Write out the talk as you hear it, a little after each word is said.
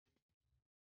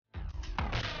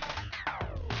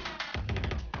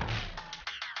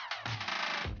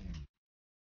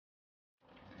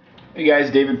Hey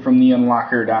guys, David from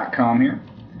theunlocker.com here.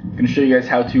 I'm going to show you guys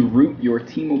how to root your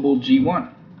T-Mobile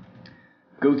G1.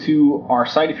 Go to our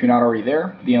site if you're not already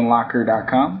there,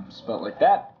 theunlocker.com, spelled like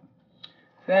that.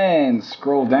 Then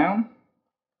scroll down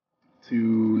to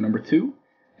number 2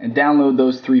 and download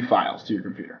those 3 files to your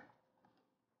computer.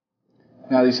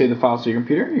 Now that you save the files to your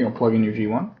computer, you're going to plug in your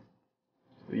G1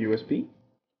 to the USB.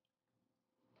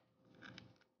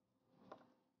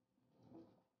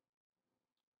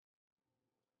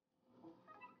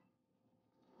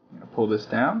 I'm going to pull this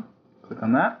down, click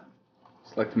on that,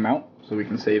 select mount so we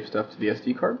can save stuff to the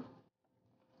SD card.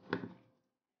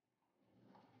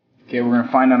 Okay, we're going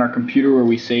to find on our computer where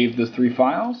we saved those 3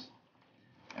 files.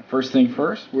 And first thing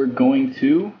first, we're going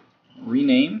to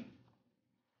rename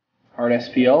hard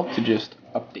SPL to just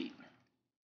update.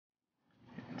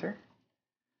 Enter.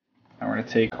 Now we're going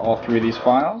to take all 3 of these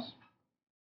files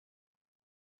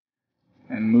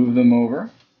and move them over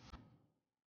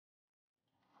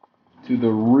to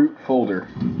the root folder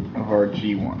of our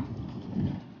G1.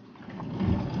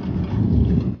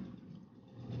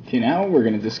 Okay, now we're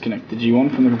going to disconnect the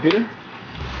G1 from the computer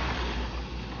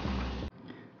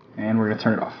and we're going to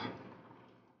turn it off.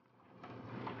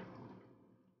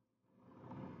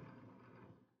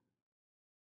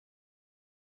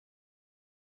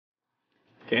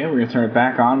 Okay, we're going to turn it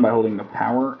back on by holding the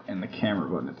power and the camera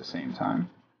button at the same time.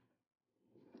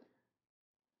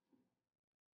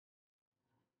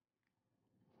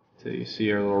 So you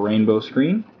see our little rainbow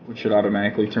screen, which should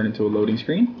automatically turn into a loading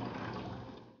screen.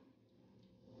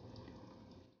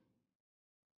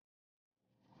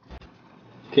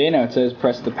 Okay, now it says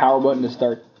press the power button to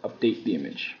start update the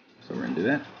image. So we're going to do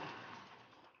that.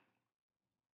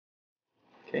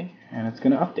 Okay, and it's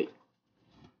going to update.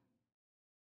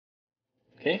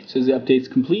 Okay, it says the update's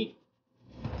complete.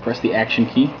 Press the action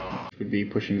key, which would be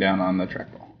pushing down on the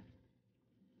trackball.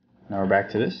 Now we're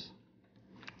back to this.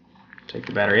 Take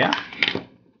the battery out.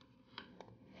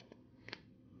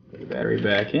 Put the battery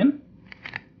back in.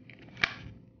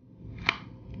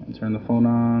 And turn the phone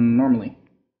on normally.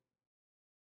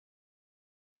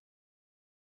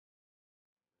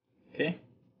 Okay,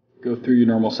 go through your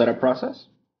normal setup process.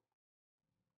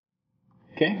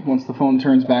 Okay, once the phone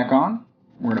turns back on,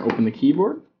 we're going to open the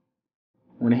keyboard.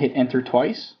 We're going to hit enter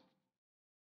twice.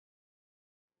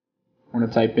 We're going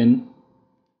to type in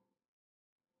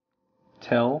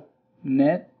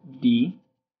telnet D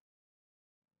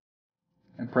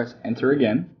and press enter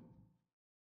again.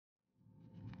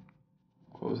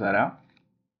 Close that out.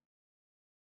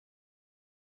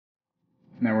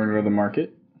 Now we're going to go to the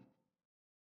market.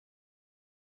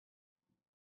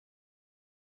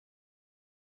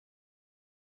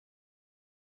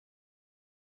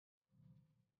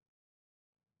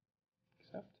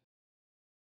 Accept.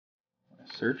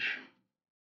 Search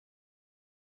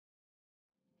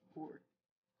for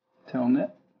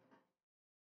telnet.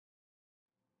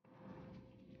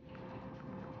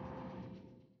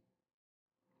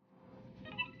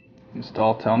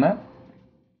 Install telnet.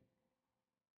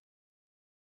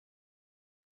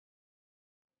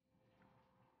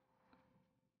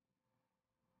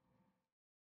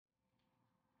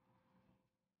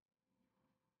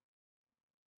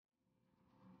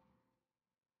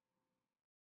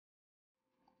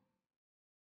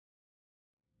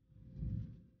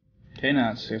 Okay,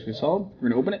 now it's successfully installed. We're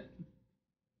going to open it.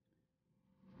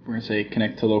 We're going to say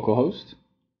connect to localhost.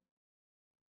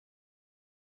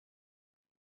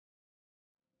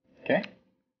 Okay.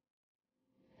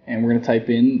 And we're going to type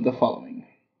in the following.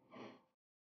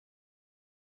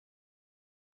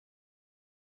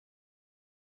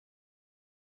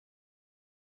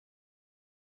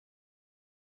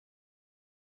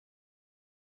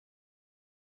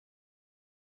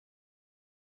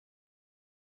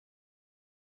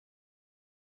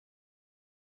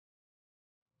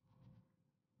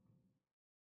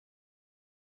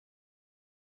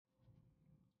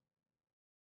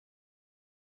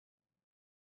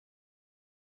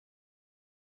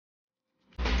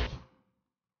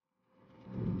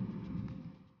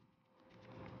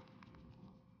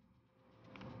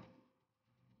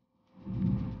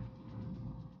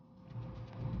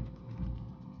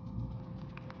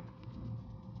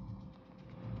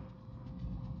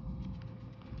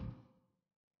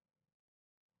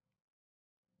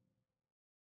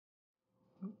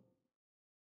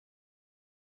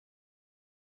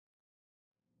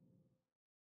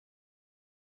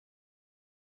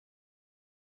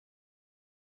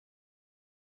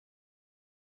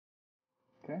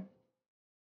 Okay.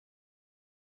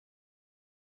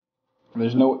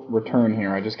 There's no return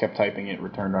here. I just kept typing it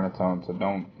returned on its own, so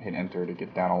don't hit enter to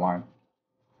get down a line.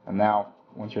 And now,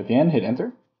 once you're at the end, hit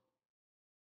enter.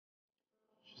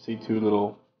 See two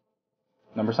little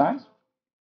number signs.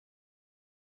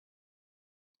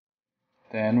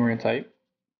 Then we're going to type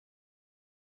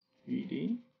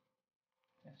SD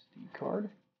card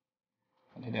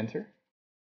and hit enter.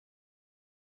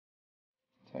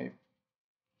 Type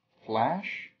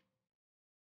flash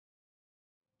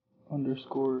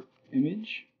underscore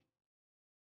image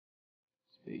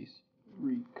space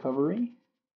recovery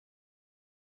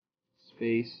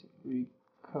space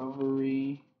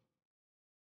recovery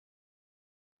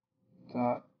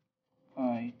dot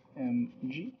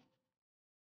img.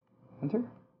 Enter.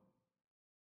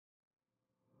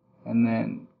 And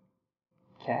then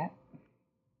cat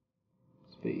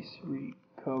space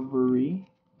recovery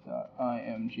dot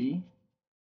img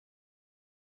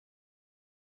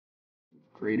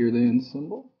greater than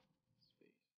symbol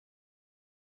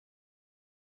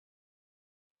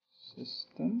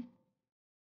system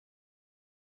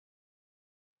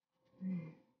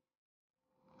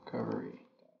recovery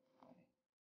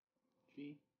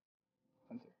G.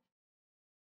 Enter.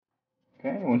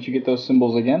 Okay, once you get those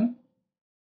symbols again,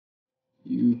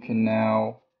 you can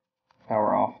now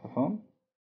power off the phone.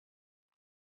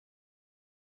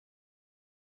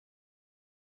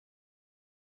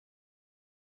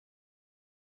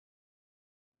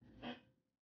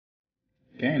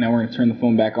 Okay, now we're going to turn the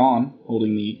phone back on,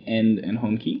 holding the end and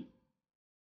home key.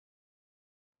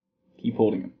 Keep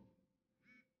holding them.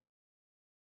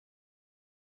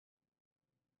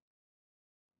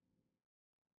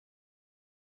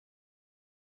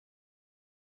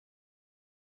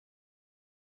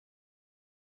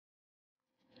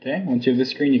 Okay, once you have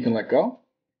this screen, you can let go.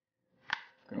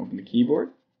 I'm going to open the keyboard.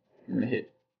 I'm going to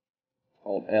hit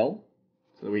Alt-L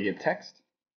so that we get text.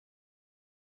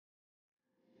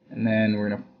 And then we're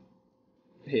going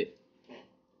to hit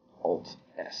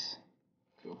Alt-S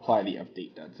to apply the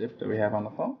update.zip that we have on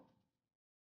the phone.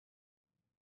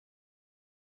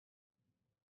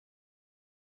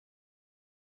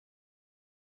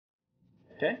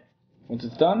 Okay, once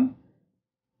it's done,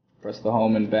 press the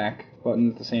home and back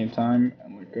buttons at the same time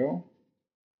and let go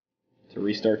to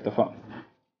restart the phone.